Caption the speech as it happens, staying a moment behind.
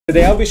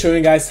Today I'll be showing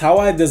you guys how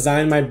I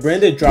designed my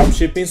branded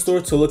dropshipping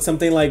store to look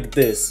something like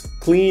this,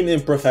 clean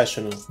and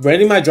professional.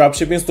 Branding my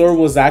dropshipping store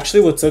was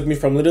actually what took me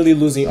from literally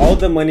losing all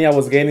the money I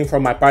was getting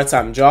from my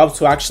part-time job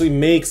to actually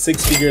make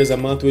 6 figures a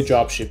month with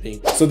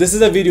dropshipping. So this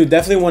is a video you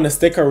definitely want to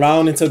stick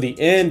around until the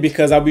end,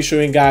 because I'll be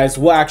showing you guys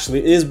what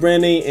actually is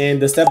branding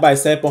and the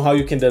step-by-step on how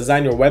you can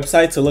design your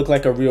website to look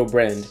like a real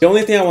brand. The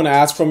only thing I want to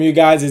ask from you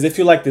guys is if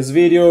you like this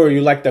video or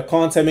you like the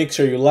content, make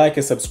sure you like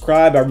and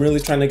subscribe. I'm really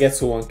trying to get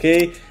to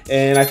 1K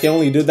and I can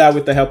only do that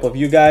with the help of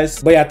you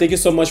guys. But yeah, thank you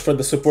so much for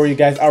the support you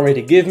guys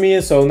already give me.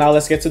 So now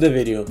let's get to the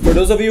video. For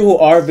those of you who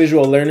are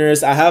visual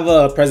learners, I have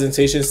a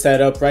presentation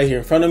set up right here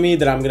in front of me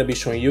that I'm going to be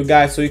showing you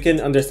guys so you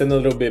can understand a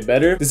little bit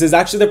better. This is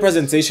actually the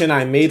presentation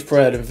I made for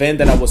an event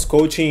that I was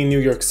coaching in New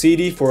York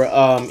City for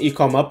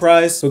Ecom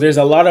Uprise. So there's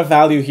a lot of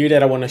value here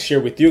that I want to share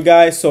with you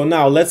guys. So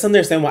now let's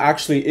understand what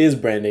actually is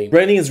branding.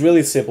 Branding is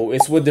really simple.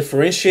 It's what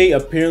differentiates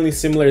apparently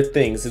similar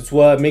things. It's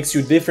what makes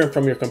you different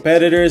from your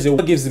competitors. It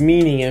what gives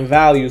meaning and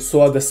value.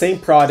 So the same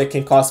product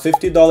can cost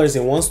 $50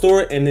 in one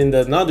store and in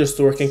another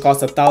store can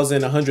cost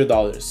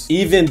 $1,100,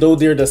 even though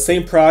they're the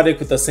same product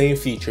with the same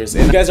features.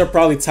 And you guys are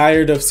probably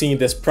tired of seeing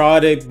this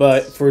product,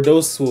 but for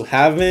those who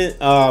haven't,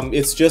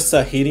 it's just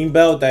a heating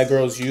belt that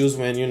girls use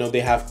when, you know,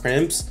 they have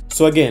cramps.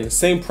 So again,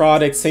 same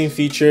product, same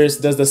features,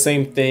 does the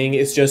same thing.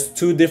 It's just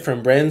two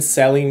different brands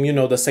selling, you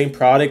know, the same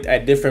product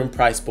at different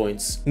price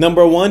points.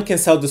 Number one can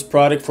sell this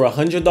product for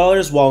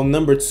 $100, while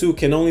number two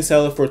can only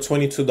sell it for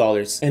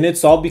 $22. And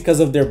it's all because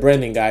of their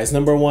branding, guys.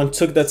 Number one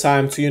took the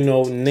time to, you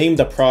know, name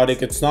the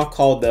product. It's not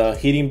called the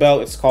heating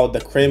belt, it's called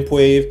the cramp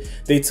wave.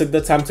 They took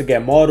the time to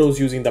get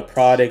models using the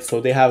product, so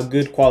they have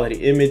good quality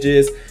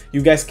images.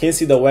 You guys can't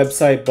see the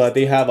website, but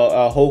they have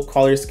a whole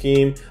color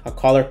scheme, a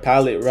color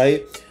palette,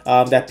 right?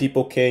 That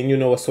people can, you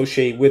know,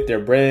 associate with their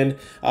brand.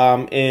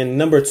 And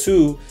number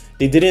two,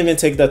 they didn't even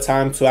take the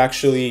time to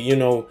actually, you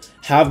know,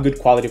 have good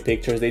quality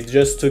pictures. They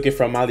just took it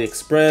from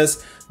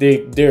AliExpress.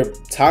 Their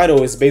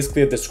title is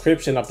basically a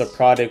description of the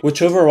product,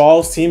 which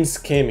overall seems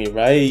scammy,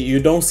 right? You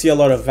don't see a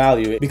lot of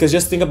value, because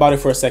just think about it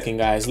for a second,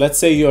 guys. Let's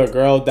say you're a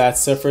girl that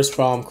suffers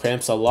from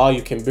cramps a lot.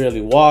 You can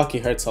barely walk,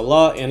 it hurts a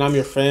lot, and I'm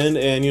your friend,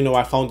 and you know,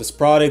 I found this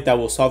product that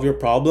will solve your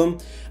problem,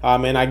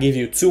 and I give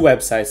you two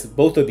websites,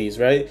 both of these,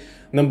 right?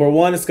 Number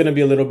one, it's going to be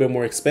a little bit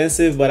more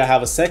expensive, but I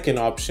have a second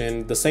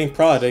option, the same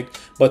product,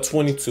 but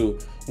 22.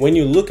 When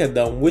you look at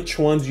them, which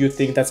one do you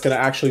think that's going to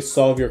actually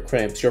solve your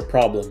cramps, your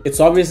problem?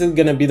 It's obviously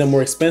going to be the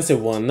more expensive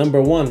one,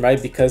 number one,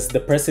 right? Because the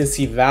person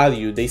see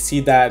value. They see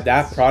that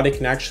that product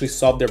can actually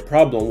solve their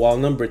problem. While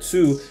number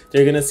two,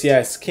 they're going to see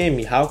as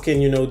scammy. How can,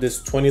 you know,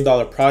 this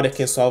 $20 product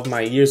can solve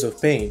my years of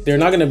pain? They're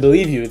not going to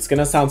believe you. It's going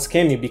to sound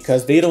scammy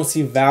because they don't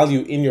see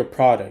value in your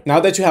product. Now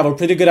that you have a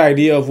pretty good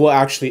idea of what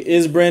actually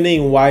is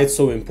branding and why it's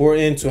so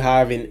important to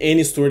have in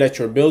any store that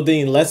you're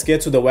building, let's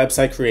get to the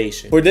website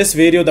creation. For this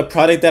video, the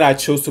product that I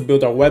chose to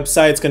build our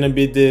website, it's gonna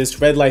be this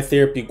red light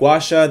therapy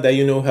gua sha that,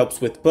 you know, helps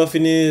with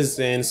puffiness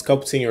and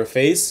sculpting your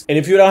face. And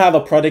if you don't have a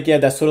product yet,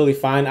 that's totally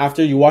fine.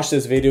 After you watch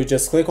this video,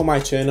 just click on my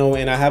channel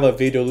and I have a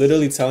video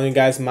literally telling you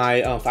guys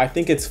my I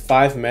think it's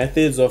 5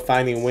 methods of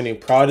finding winning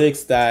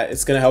products that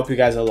it's gonna help you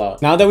guys a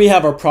lot. Now that we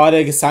have our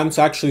product, it's time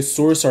to actually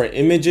source our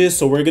images.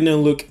 So we're gonna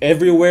look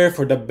everywhere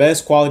for the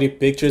best quality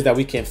pictures that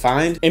we can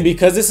find. And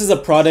because this is a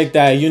product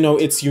that, you know,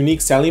 its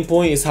unique selling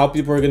point is how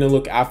people are gonna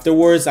look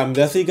afterwards, I'm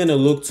definitely gonna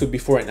look to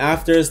before and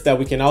afters that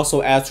we can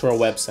also add to our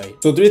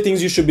website. So 3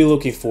 things you should be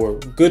looking for: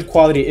 good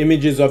quality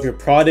images of your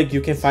product. You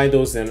can find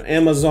those on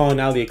Amazon,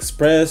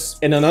 AliExpress.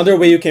 And another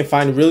way you can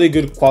find really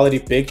good quality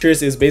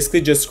pictures is basically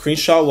just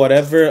screenshot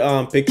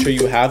whatever picture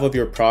you have of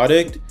your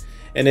product,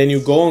 and then you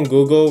go on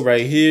Google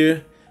right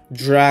here,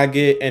 drag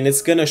it, and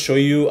it's gonna show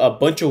you a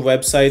bunch of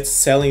websites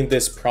selling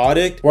this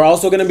product. We're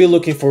also gonna be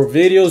looking for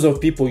videos of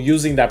people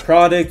using that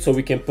product so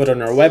we can put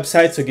on our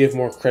website to give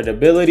more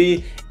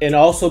credibility, and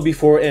also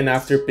before and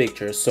after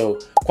pictures. So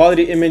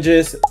quality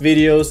images,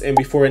 videos, and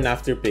before and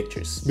after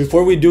pictures.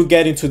 Before we do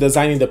get into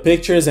designing the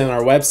pictures and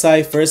our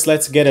website, first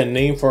let's get a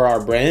name for our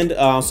brand.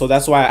 So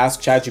that's why I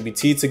asked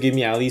ChatGPT to give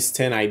me at least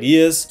 10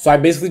 ideas. So I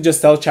basically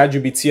just tell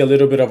ChatGPT a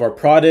little bit of our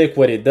product,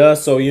 what it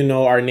does, so, you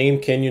know, our name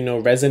can, you know,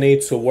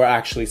 resonate to what we're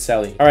actually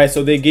selling. All right,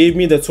 so they gave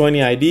me the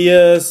 20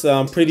 ideas,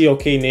 pretty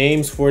okay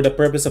names for the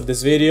purpose of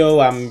this video.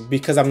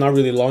 Because I'm not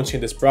really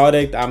launching this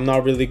product, I'm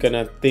not really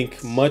gonna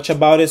think much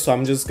about it, so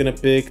I'm just gonna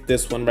pick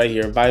this one right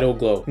here, Vital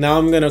Glow. Now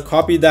I'm gonna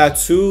copy that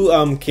to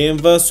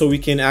Canva so we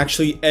can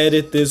actually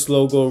edit this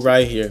logo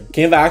right here.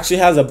 Canva actually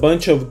has a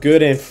bunch of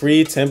good and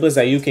free templates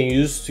that you can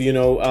use to, you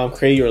know,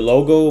 create your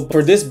logo.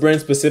 For this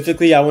brand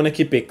specifically, I want to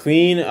keep it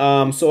clean,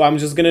 so I'm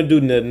just gonna do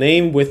the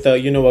name with a,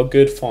 you know, a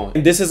good font.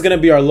 And this is gonna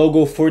be our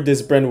logo for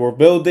this brand we're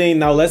building.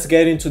 Now let's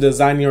get into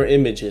designing your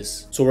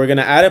images. So we're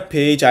gonna add a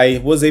page. I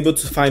was able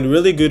to find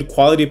really good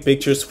quality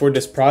pictures for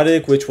this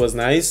product, which was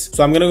nice.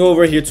 So I'm gonna go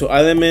over here to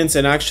elements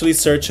and actually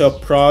search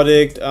up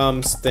product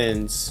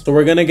stands. So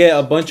we're gonna get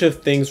a bunch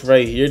of things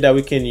right here that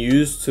we can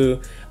use to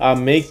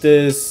make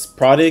this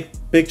product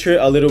picture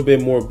a little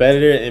bit more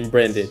better and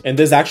branded. And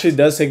this actually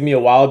does take me a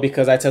while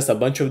because I test a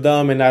bunch of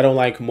them and I don't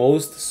like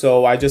most,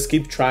 so I just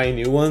keep trying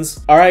new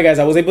ones. All right guys,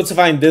 I was able to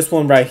find this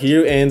one right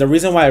here, and the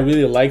reason why I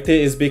really liked it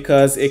is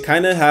because it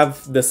kind of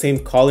have the same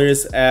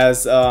colors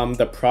as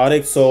the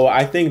product, so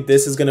I think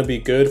this is gonna be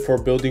good for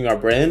building our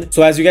brand.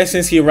 So as you guys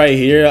can see right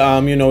here,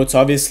 you know, it's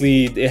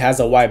obviously, it has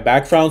a white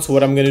background, so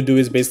what I'm gonna do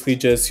is basically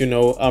just, you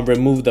know,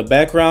 remove the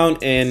background,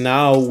 and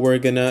now we're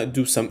gonna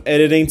do some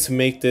editing to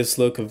make this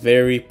look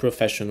very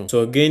professional.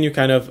 So again, you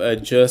kind of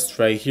adjust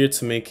right here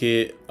to make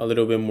it a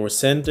little bit more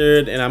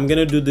centered, and I'm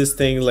gonna do this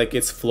thing like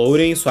it's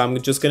floating, so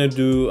I'm just gonna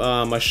do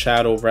a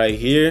shadow right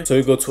here. So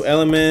you go to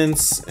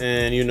elements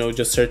and, you know,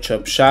 just search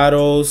up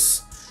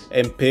shadows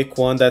and pick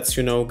one that's,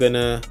 you know,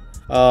 gonna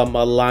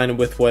align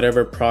with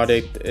whatever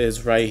product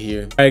is right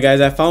here. All right guys,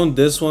 I found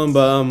this one,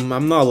 but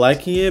I'm not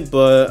liking it,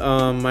 but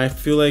I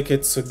feel like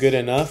it's good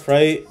enough,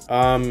 right?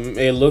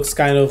 It looks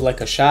kind of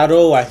like a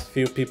shadow. I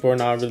feel people are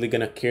not really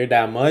gonna care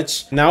that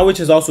much. Now,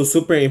 which is also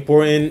super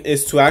important,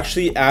 is to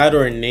actually add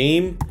our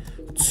name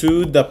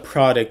to the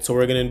product. So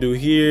we're gonna do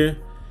here,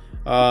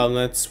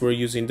 we're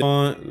using the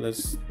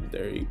font,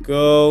 there you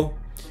go.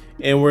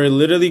 And we're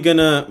literally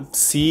gonna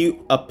see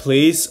a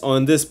place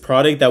on this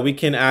product that we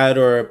can add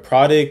our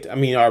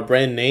our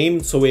brand name,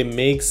 so it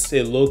makes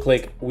it look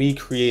like we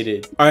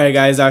created. All right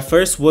guys, I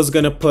first was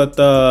gonna put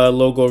the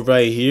logo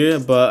right here,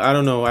 but I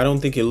don't know, I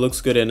don't think it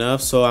looks good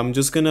enough, so I'm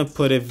just gonna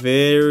put it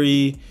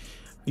very,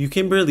 you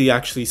can barely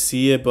actually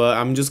see it, but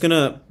I'm just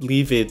gonna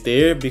leave it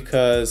there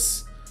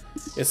because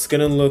it's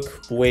gonna look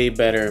way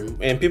better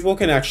and people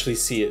can actually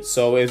see it.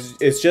 So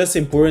it's just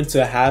important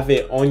to have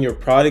it on your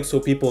product so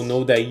people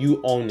know that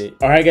you own it.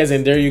 All right guys,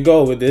 and there you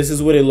go. This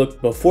is what it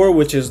looked before,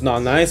 which is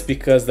not nice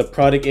because the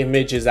product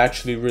image is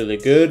actually really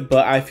good,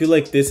 but I feel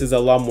like this is a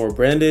lot more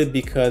branded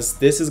because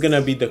this is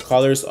gonna be the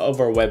colors of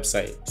our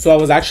website. So I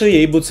was actually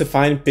able to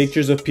find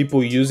pictures of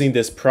people using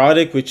this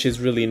product, which is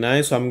really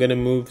nice. So I'm gonna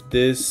move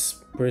this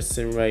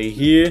person right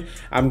here.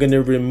 I'm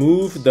gonna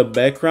remove the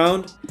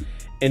background,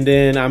 and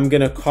then I'm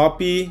gonna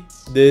copy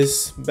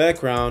this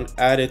background,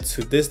 add it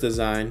to this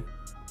design.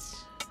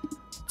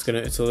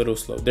 It's a little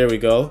slow. There we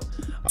go.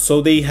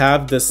 So they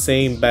have the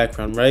same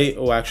background, right?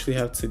 Oh, I actually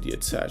have to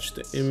detach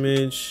the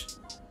image.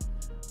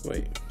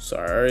 Wait,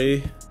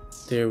 sorry.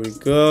 There we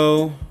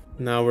go.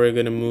 Now we're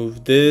gonna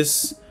move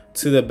this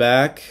to the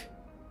back,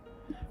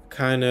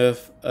 kind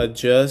of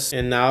adjust,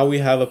 and now we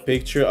have a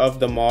picture of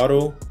the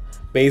model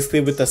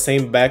basically with the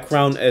same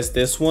background as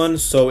this one,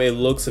 so it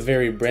looks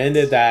very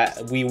branded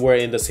that we were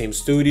in the same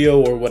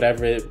studio or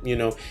whatever. You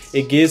know,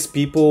 it gives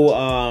people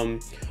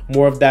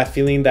more of that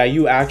feeling that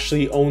you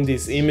actually own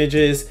these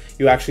images,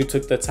 you actually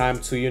took the time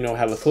to, you know,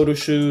 have a photo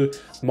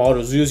shoot,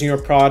 models using your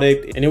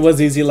product, and it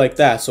was easy like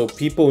that. So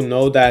people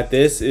know that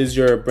this is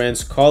your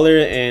brand's color,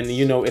 and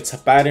you know, it's a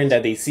pattern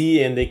that they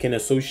see and they can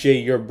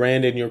associate your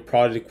brand and your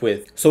product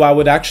with. So I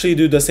would actually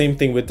do the same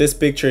thing with this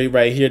picture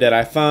right here that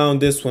I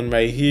found, this one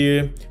right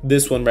here,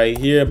 this one right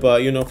here,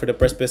 but you know, for the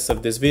purpose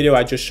of this video,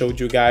 I just showed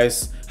you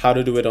guys how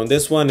to do it on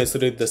this one. It's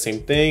literally the same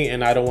thing,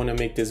 and I don't want to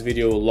make this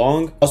video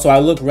long. Also, I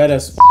look red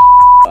as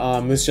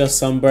it's just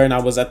sunburn. I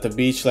was at the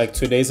beach like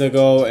 2 days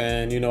ago,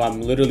 and you know,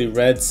 I'm literally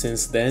red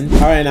since then. All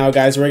right, now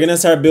guys, we're gonna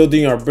start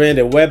building our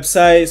branded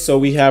website. So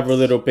we have a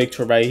little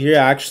picture right here.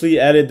 I actually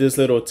added this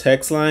little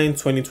text line,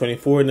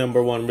 2024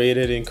 #1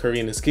 rated in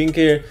Korean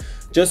skincare,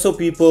 just so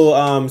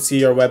people see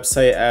your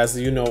website as,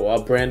 you know,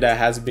 a brand that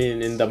has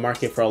been in the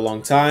market for a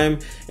long time,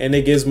 and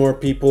it gives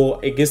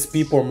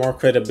people more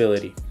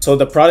credibility. So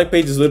the product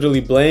page is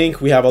literally blank.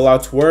 We have a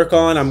lot to work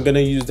on. I'm gonna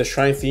use the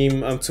shrine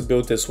theme to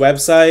build this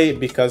website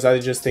because I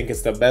just think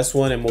it's the best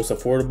one and most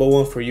affordable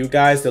one for you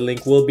guys. The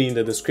link will be in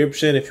the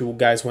description if you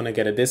guys want to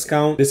get a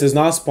discount. This is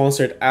not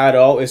sponsored at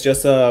all, it's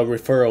just a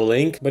referral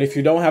link. But if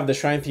you don't have the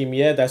shrine theme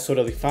yet, that's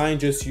totally fine.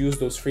 Just use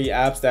those free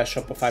apps that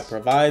Shopify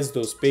provides,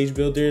 those page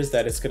builders,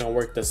 that it's gonna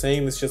work the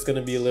same. It's just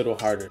gonna be a little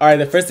harder. All right,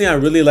 the first thing I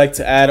really like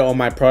to add on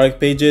my product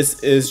pages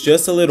is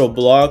just a little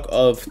block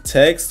of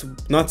text,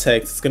 not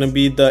text, it's gonna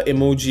be the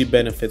emoji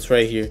benefits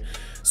right here.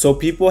 So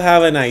people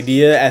have an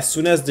idea as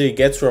soon as they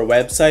get to our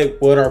website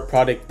what our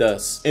product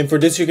does. And for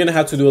this, you're gonna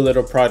have to do a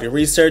little product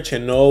research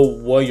and know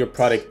what your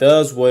product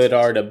does, what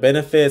are the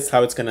benefits,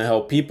 how it's gonna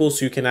help people,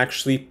 so you can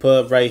actually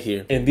put right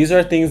here. And these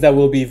are things that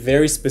will be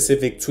very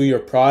specific to your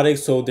product,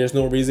 so there's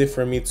no reason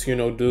for me to, you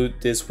know, do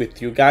this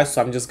with you guys.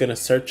 So I'm just gonna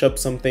search up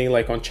something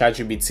like on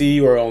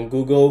ChatGPT or on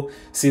Google,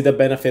 see the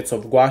benefits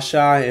of gua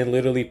sha, and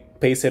literally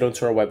paste it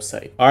onto our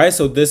website. All right,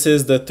 so this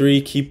is the 3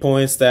 key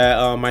points that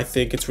I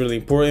think it's really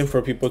important for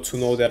people to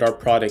know that our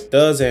product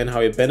does and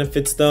how it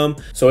benefits them.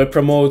 So it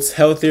promotes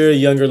healthier,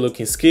 younger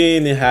looking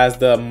skin. It has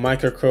the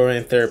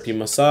microcurrent therapy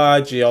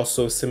massage. It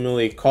also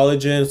simulates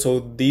collagen.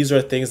 So these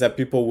are things that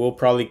people will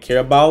probably care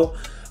about.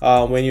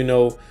 when, you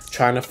know,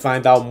 trying to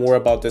find out more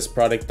about this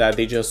product that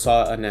they just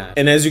saw an ad.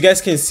 And as you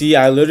guys can see,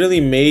 I literally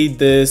made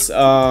this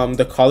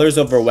the colors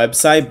of our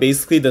website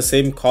basically the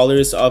same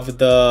colors of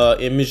the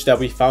image that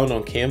we found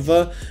on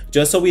Canva,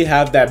 just so we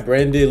have that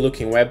branded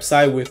looking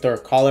website with our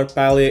color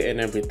palette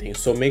and everything.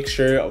 So make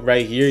sure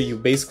right here you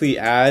basically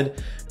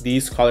add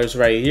these colors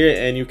right here,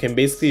 and you can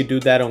basically do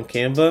that on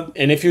Canva.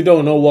 And if you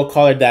don't know what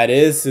color that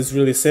is, it's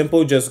really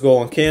simple. Just go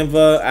on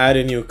Canva, add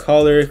a new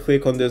color,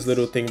 click on this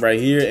little thing right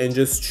here, and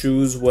just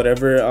choose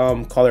whatever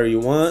color you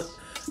want.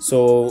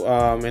 So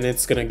and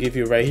it's gonna give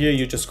you right here.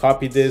 You just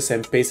copy this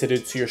and paste it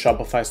into your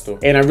Shopify store.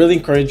 And I really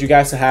encourage you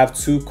guys to have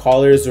 2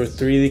 colors or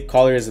 3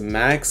 colors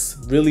max,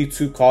 really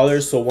 2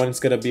 colors. So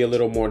one's gonna be a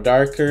little more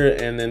darker,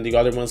 and then the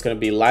other one's gonna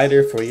be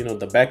lighter for, you know,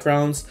 the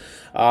backgrounds.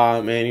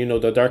 And you know,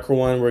 the darker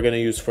one we're gonna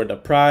use for the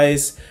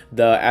price,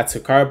 the add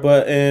to cart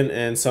button,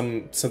 and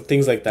some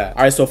things like that.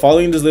 All right, so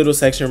following this little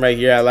section right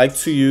here, I like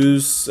to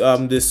use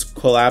this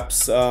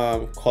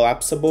collapsible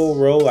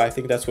row, I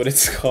think that's what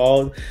it's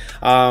called,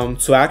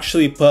 to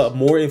actually put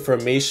more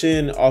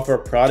information of our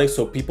product,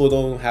 so people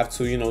don't have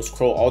to, you know,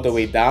 scroll all the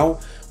way down.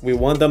 We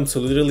want them to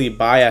literally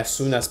buy as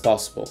soon as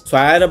possible. So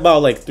I had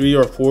about like 3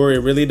 or 4.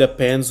 It really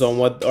depends on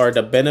what are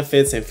the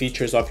benefits and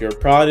features of your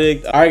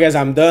product. All right, guys,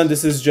 I'm done.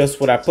 This is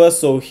just what I put.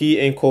 So heat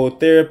and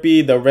cold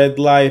therapy, the red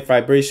light,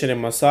 vibration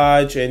and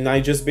massage. And I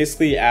just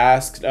basically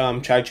asked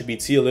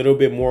ChatGPT a little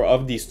bit more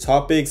of these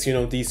topics, you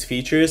know, these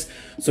features.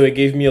 So it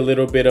gave me a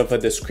little bit of a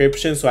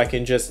description, so I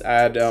can just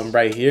add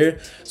right here,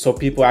 so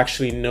people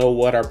actually know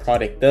what our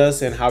product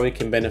does and how it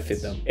can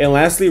benefit them. And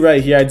lastly,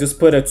 right here, I just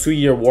put a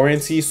 2-year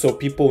warranty, so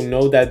people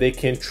know that they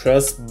can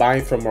trust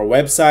buying from our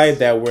website,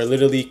 that we're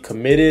literally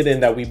committed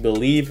and that we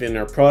believe in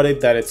our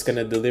product, that it's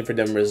gonna deliver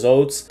them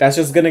results. That's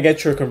just gonna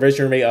get your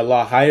conversion rate a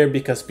lot higher,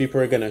 because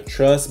people are gonna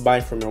trust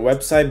buying from our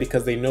website,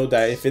 because they know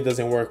that if it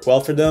doesn't work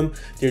well for them,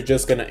 they're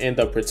just gonna end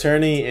up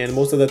returning, and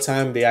most of the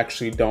time they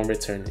actually don't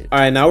return it. All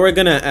right, now we're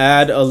gonna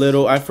add a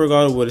little, I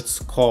forgot what it's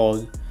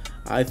called.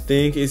 I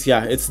think it's,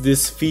 yeah, it's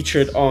this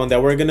featured on,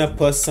 that we're gonna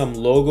put some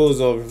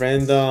logos of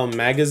random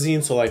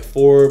magazines, so like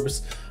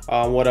Forbes,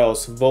 what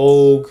else,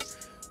 Vogue,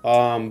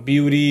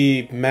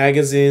 beauty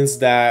magazines,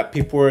 that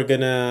people are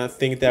gonna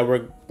think that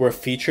we're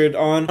featured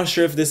on. I'm not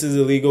sure if this is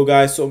illegal,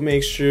 guys, so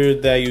make sure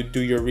that you do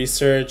your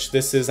research.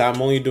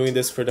 I'm only doing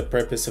this for the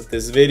purpose of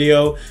this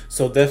video,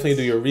 so definitely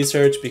do your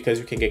research, because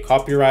you can get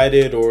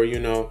copyrighted or, you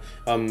know,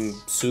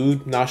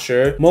 sued. Not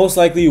sure, most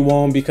likely you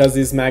won't, because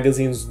these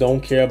magazines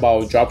don't care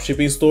about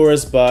dropshipping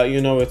stores, but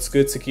you know, it's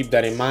good to keep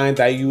that in mind,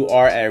 that you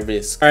are at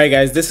risk. All right,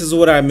 guys, this is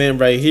what I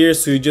meant right here.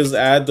 So you just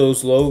add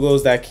those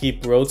logos that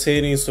keep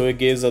rotating, so it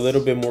gives a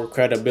little bit more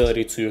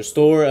credibility to your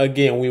store.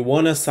 Again, we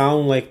want to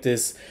sound like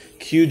this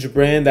huge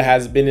brand that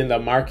has been in the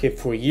market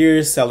for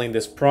years selling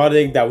this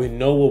product, that we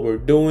know what we're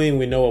doing,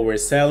 we know what we're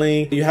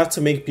selling. You have to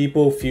make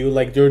people feel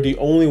like they're the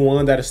only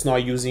one that is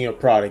not using your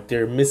product,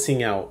 they're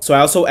missing out. So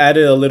I also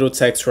added a little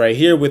text right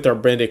here with our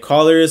branded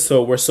colors.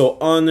 So we're so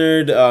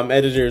honored,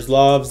 editors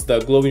loves the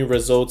glowing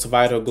results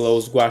Vital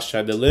Glows Gua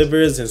Sha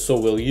delivers, and so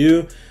will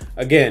you.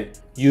 Again,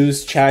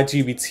 use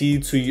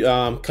ChatGPT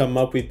to come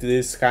up with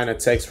this kind of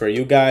text for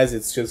you guys.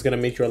 It's just gonna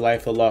make your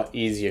life a lot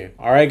easier.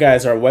 All right,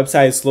 guys, our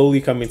website is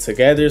slowly coming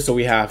together. So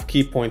we have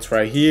key points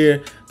right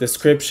here,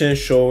 description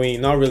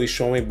showing, not really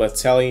showing, but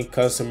telling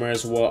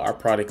customers what our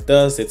product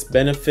does, its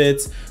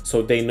benefits,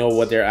 so they know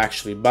what they're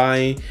actually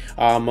buying.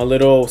 A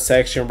little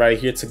section right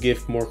here to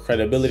give more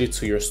credibility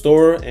to your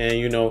store, and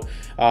you know,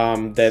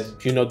 that,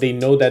 you know, they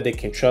know that they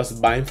can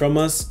trust buying from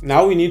us.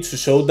 Now we need to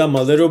show them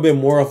a little bit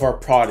more of our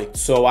product.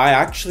 So I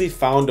actually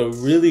found a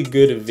really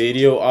good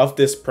video of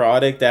this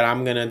product that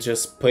I'm gonna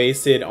just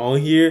place it on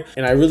here,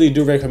 and I really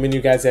do recommend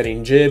you guys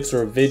adding GIFs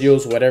or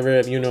videos, whatever,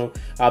 you know,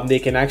 they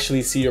can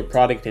actually see your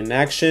product in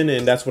action,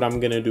 and that's what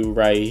I'm gonna do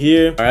right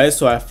here. All right,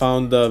 so I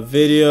found the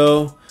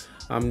video.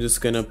 I'm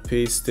just gonna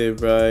paste it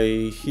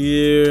right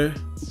here,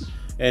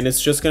 and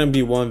it's just gonna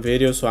be one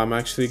video, so I'm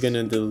actually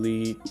gonna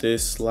delete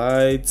this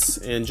slides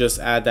and just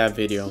add that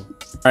video.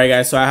 All right,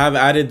 guys, so I have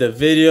added the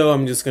video.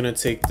 I'm just gonna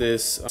take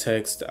this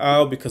text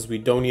out because we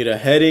don't need a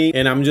heading,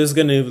 and I'm just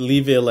gonna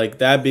leave it like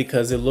that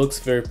because it looks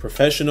very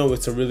professional.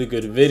 It's a really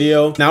good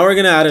video. Now we're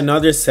gonna add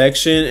another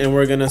section, and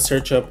we're gonna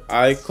search up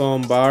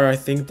icon bar. I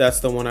think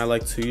that's the one I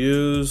like to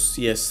use.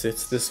 Yes,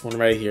 it's this one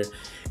right here.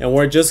 And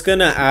we're just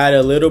gonna add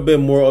a little bit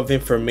more of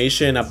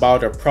information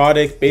about our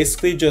product,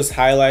 basically just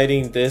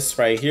highlighting this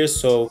right here.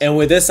 So, and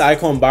with this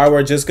icon bar,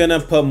 we're just gonna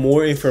put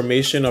more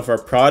information of our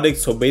product.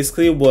 So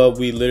basically what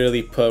we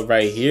literally put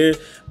right here,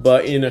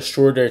 but in a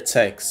shorter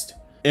text.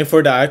 And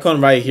for the icon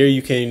right here,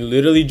 you can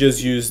literally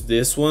just use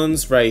this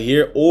ones right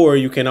here, or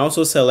you can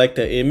also select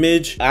the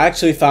image. I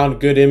actually found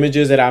good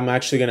images that I'm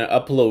actually gonna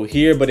upload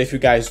here, but if you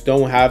guys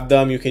don't have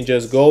them, you can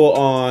just go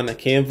on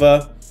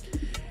Canva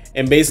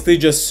and basically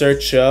just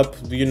search up,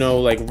 you know,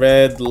 like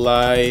red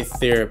light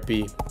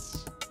therapy,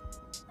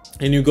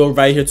 and you go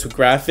right here to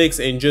graphics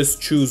and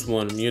just choose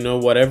one, you know,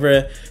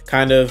 whatever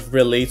kind of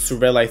relates to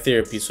red light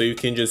therapy. So you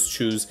can just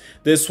choose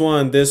this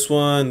one, this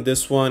one,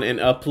 this one, and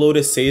upload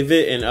it, save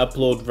it, and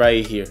upload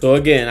right here. So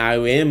again, I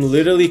am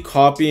literally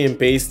copying and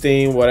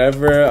pasting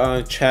whatever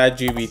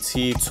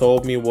ChatGPT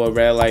told me what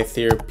red light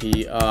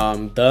therapy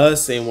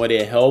does and what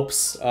it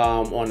helps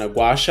on a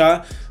gua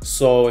sha.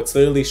 So it's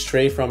literally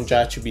straight from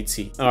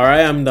ChatGPT. All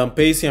right, I'm done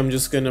pasting. I'm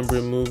just gonna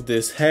remove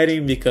this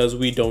heading because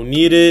we don't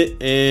need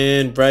it.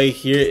 And right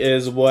here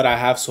is what I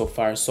have so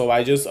far. So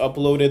I just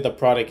uploaded the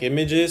product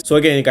images. So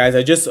again, guys,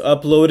 I just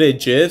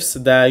uploaded GIFs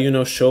that, you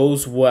know,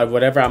 shows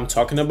whatever I'm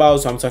talking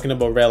about. So I'm talking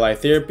about red light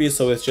therapy.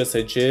 So it's just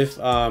a GIF,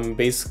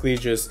 basically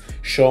just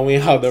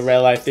showing how the red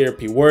light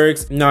therapy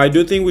works. Now I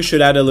do think we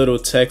should add a little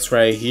text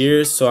right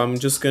here. So I'm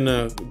just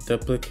gonna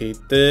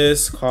duplicate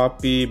this,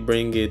 copy,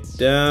 bring it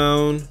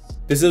down.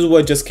 This is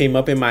what just came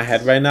up in my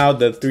head right now,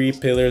 the 3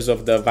 pillars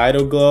of the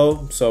Vital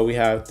Glow. So we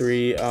have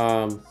 3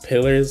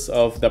 pillars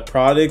of the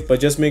product, but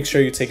just make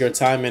sure you take your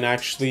time and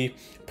actually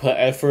put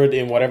effort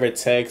in whatever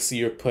text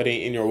you're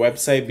putting in your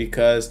website,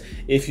 because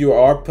if you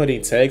are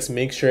putting text,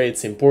 make sure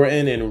it's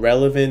important and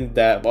relevant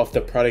of the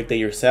product that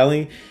you're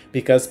selling,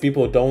 because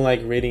people don't like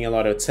reading a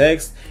lot of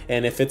text.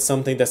 And if it's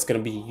something that's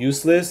going to be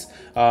useless,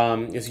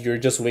 you're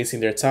just wasting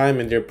their time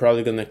and they're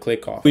probably going to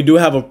click off. We do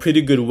have a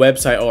pretty good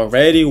website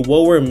already.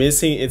 What we're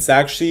missing, it's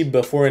actually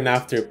before and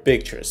after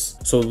pictures.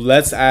 So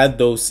let's add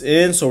those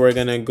in. So we're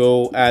going to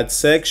go add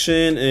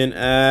section and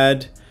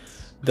add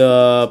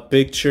the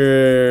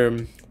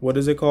picture, what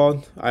is it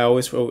called? I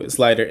always forget,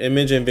 slider,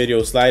 image and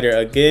video slider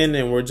again,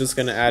 and we're just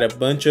gonna add a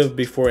bunch of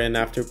before and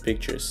after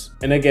pictures.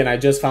 And again, I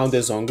just found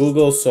this on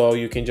Google, so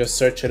you can just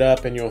search it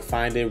up and you'll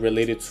find it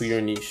related to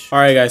your niche. All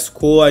right, guys,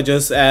 cool. I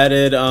just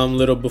added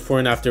little before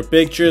and after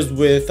pictures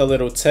with a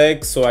little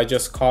text. So I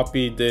just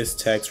copied this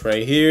text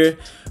right here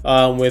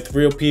with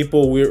real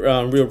people,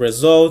 real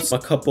results, a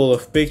couple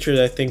of pictures.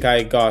 I think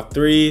I got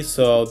 3.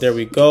 So there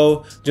we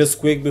go. Just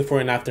quick before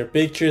and after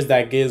pictures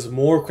that gives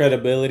more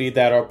credibility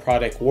that our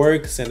product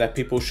works and that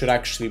people should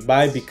actually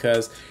buy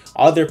because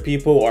other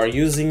people are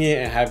using it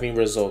and having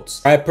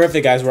results. All right,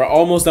 perfect, guys. We're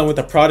almost done with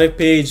the product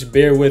page.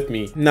 Bear with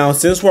me. Now,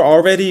 since we're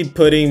already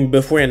putting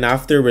before and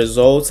after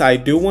results, I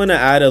do want to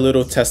add a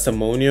little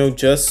testimonial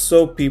just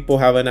so people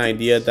have an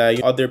idea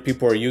that other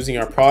people are using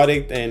our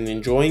product and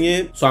enjoying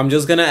it. So I'm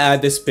just gonna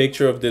add this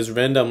picture of this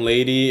random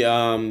lady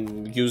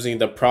using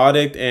the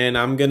product, and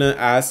I'm gonna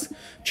ask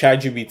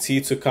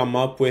ChatGPT to come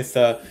up with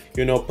a,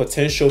 you know,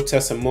 potential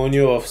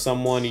testimonial of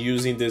someone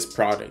using this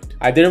product.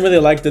 I didn't really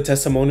like the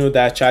testimonial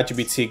that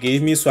ChatGPT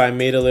gave me, so I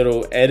made a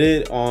little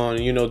edit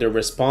on, you know, the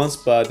response,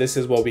 but this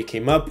is what we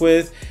came up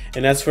with.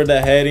 And as for the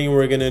heading,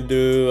 we're gonna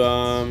do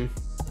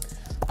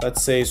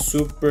let's say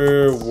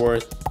super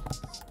worth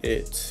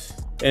it.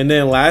 And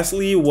then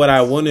lastly, what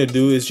I want to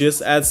do is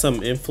just add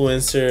some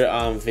influencer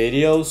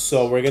videos.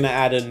 So we're gonna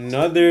add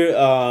another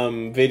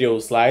video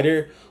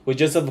slider with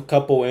just a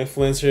couple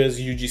influencers,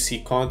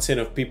 UGC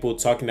content of people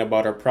talking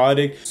about our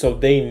product, so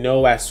they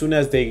know as soon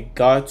as they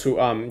get to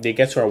our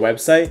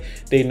website,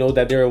 they know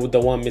that they're the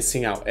one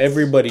missing out.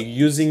 Everybody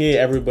using it,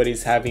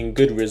 everybody's having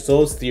good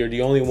results. They're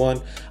the only one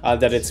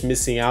that it's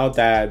missing out,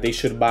 that they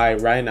should buy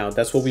right now.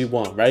 That's what we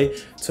want, right?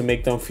 To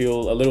make them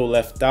feel a little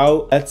left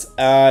out. Let's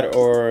add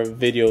our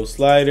video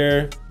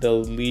slider,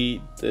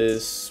 delete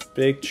this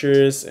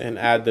pictures, and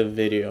add the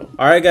video.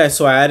 All right, guys,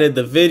 so I added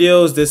the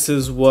videos. This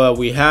is what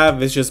we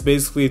have. It's just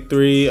basically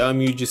 3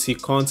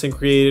 UGC content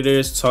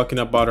creators talking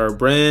about our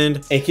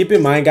brand. And keep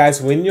in mind,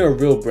 guys, when you're a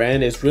real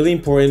brand, it's really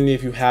important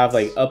if you have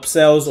like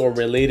upsells or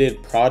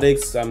related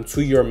products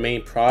to your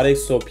main product,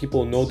 so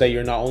people know that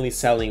you're not only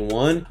selling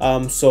one.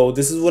 So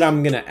this is what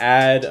I'm gonna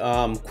add,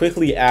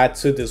 quickly add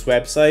to this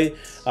website.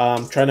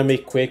 Trying to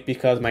make quick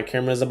because my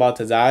camera is about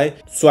to die.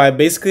 So I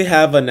basically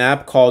have an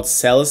app called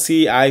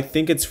Celsy. I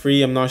think it's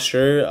free, I'm not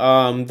sure,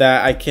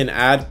 that I can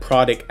add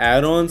product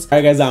add-ons. All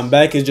right, guys, I'm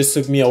back. It just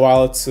took me a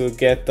while to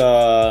get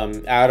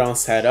the add-on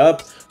set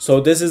up. So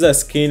this is a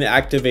skin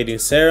activating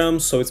serum.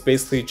 So it's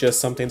basically just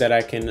something that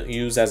I can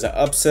use as an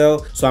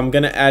upsell. So I'm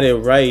gonna add it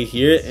right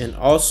here, and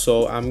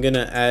also I'm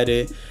gonna add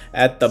it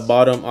at the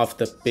bottom of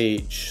the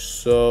page.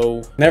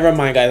 So never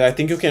mind, guys, I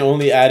think you can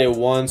only add it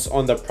once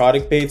on the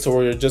product page, so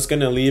we're just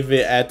gonna leave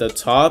it at the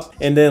top.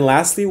 And then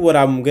lastly, what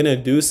I'm gonna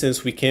do,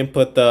 since we can't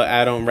put the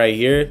add-on right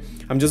here,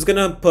 I'm just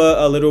gonna put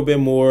a little bit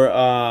more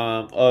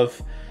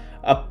of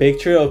a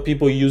picture of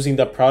people using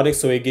the product,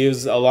 so it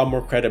gives a lot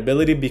more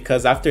credibility,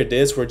 because after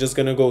this we're just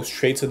gonna go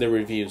straight to the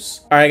reviews.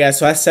 All right, guys,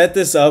 so I set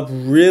this up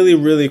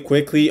really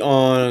quickly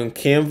on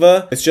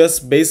Canva. It's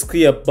just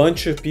basically a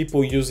bunch of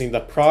people using the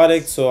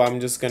product, so I'm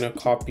just gonna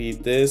copy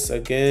this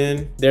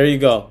again. There you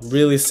go.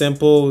 Really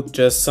simple,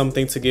 just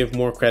something to give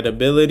more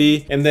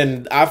credibility. And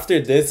then after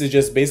this is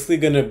just basically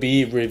gonna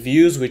be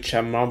reviews, which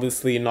I'm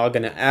obviously not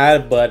gonna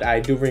add, but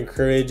I do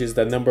encourage, is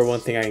the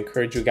 #1 thing I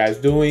encourage you guys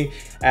doing.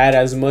 Add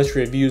as much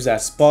reviews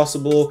as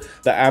possible.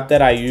 The app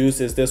that I use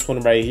is this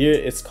one right here.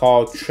 It's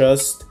called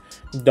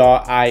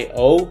Alright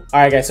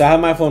guys, so I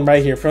have my phone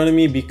right here in front of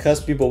me because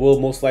people will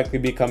most likely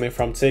be coming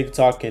from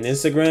TikTok and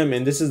Instagram,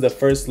 and this is the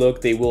first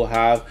look they will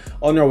have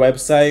on our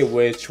website,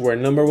 which we're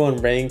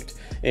 #1 ranked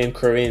in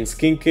Korean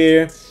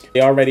skincare. They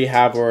already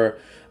have our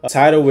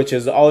title, which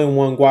is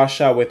all-in-one gua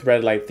sha with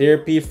red light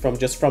therapy. From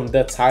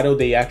the title,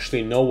 they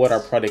actually know what our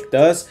product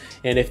does,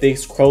 and if they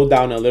scroll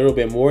down a little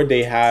bit more,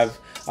 they have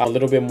a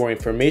little bit more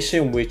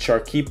information, which are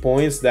key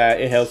points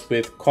that it helps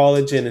with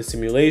collagen and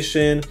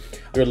stimulation,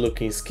 good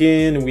looking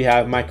skin. We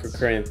have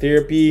microcurrent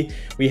therapy.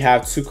 We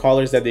have 2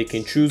 colors that they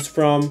can choose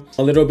from,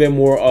 a little bit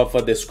more of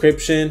a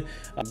description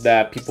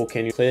that people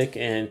can click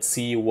and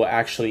see what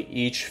actually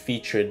each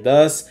feature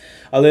does.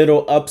 A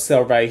little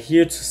upsell right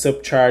here to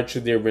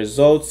supercharge their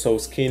results. So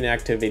skin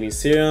activating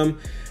serum.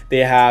 They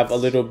have a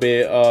little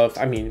bit of,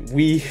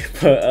 we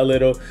put a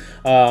little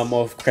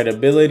of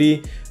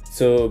credibility.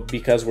 So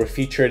because we're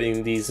featured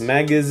in these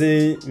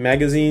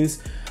magazines.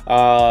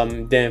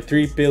 Then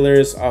 3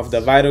 pillars of the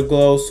Vital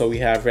Glow. So we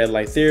have red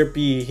light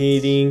therapy,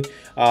 heating,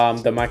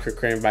 the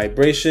microcurrent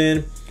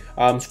vibration.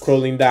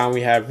 Scrolling down,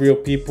 we have real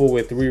people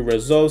with real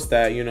results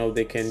that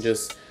they can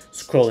just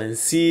scroll and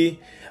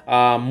see.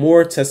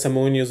 More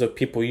testimonials of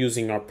people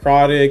using our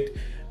product,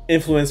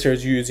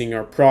 influencers using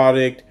our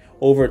product.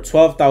 Over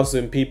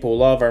 12,000 people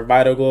love our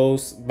Vital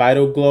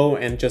Glow,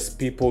 and just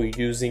people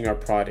using our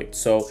product.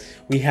 So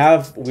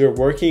we're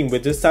working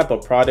with this type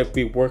of product.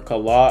 We work a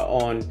lot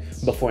on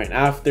before and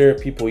after,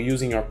 people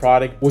using our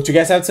product. What you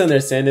guys have to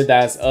understand is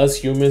that as us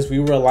humans, we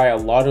rely a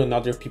lot on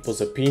other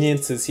people's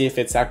opinions to see if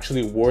it's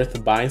actually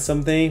worth buying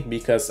something,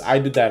 because I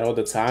do that all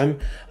the time.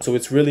 So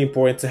it's really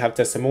important to have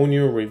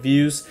testimonial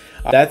reviews.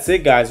 That's it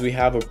guys, we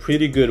have a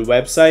pretty good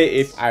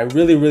website. I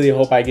really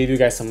hope I gave you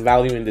guys some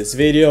value in this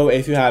video.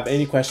 If you have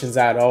any questions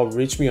at all,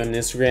 reach me on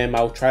Instagram.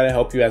 I'll try to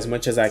help you as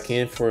much as I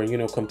can for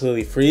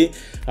completely free.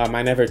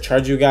 I never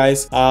charge you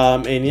guys.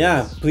 And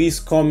yeah, please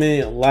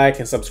comment, like,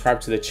 and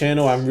subscribe to the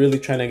channel. I'm really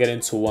trying to get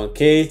into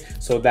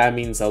 1K, so that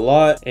means a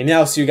lot. And yeah,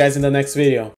 I'll see you guys in the next video.